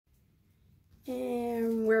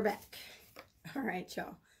And we're back. All right,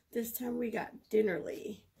 y'all. This time we got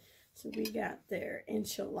Dinnerly. So we got their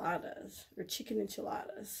enchiladas, or chicken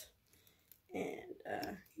enchiladas. And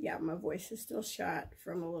yeah, my voice is still shot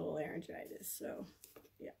from a little laryngitis. So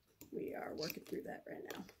yeah, we are working through that right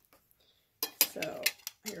now. So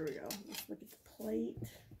here we go. Let's look at the plate.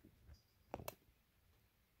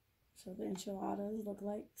 So the enchiladas look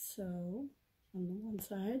like so on the one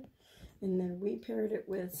side. And then we paired it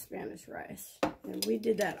with Spanish rice. And we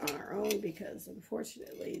did that on our own because,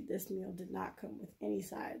 unfortunately, this meal did not come with any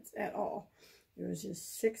sides at all. It was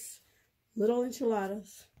just 6 little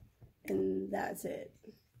enchiladas, and that's it.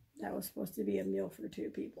 That was supposed to be a meal for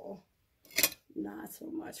 2 people. Not so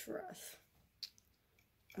much for us.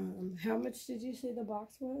 How much did you say the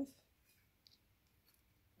box was?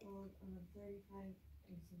 35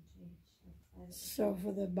 and some change. So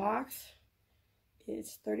for the box,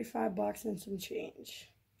 it's $35 and some change.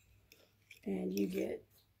 And you get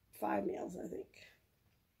 5 meals, I think.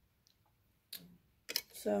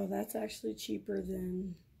 So that's actually cheaper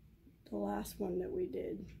than the last one that we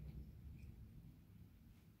did.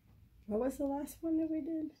 What was the last one that we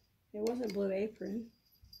did? It wasn't Blue Apron.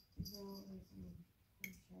 No,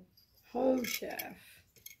 it was Home Chef.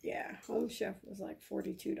 Yeah, Home Chef was like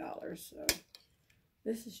 $42, so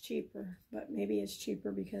this is cheaper, but maybe it's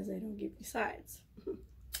cheaper because they don't give you sides.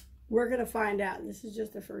 We're going to find out. This is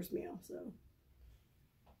just the first meal, so.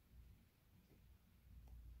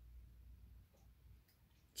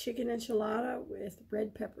 Chicken enchilada with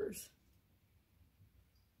red peppers.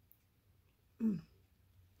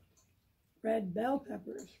 Red bell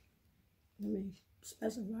peppers. Let me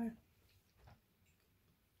specify.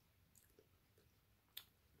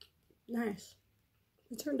 Nice.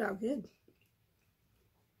 It turned out good.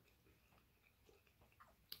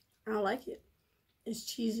 I like it. It's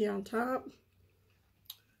cheesy on top.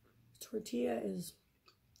 Tortilla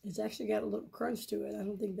it's actually got a little crunch to it. I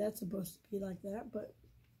don't think that's supposed to be like that, but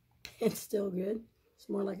it's still good. It's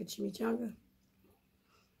more like a chimichanga.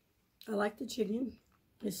 I like the chicken.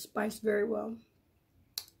 It's spiced very well.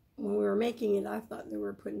 When we were making it, I thought they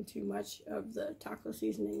were putting too much of the taco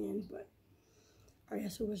seasoning in, but I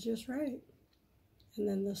guess it was just right. And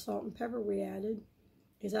then the salt and pepper we added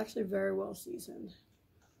is actually very well seasoned.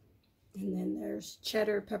 And then there's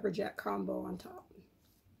cheddar pepper jack combo on top.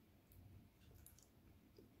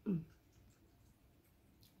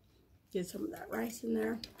 Get some of that rice in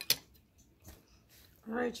there.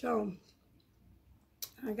 All right, y'all.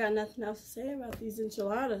 I got nothing else to say about these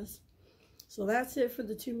enchiladas. So that's it for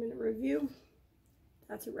the 2-minute review.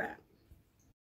 That's a wrap.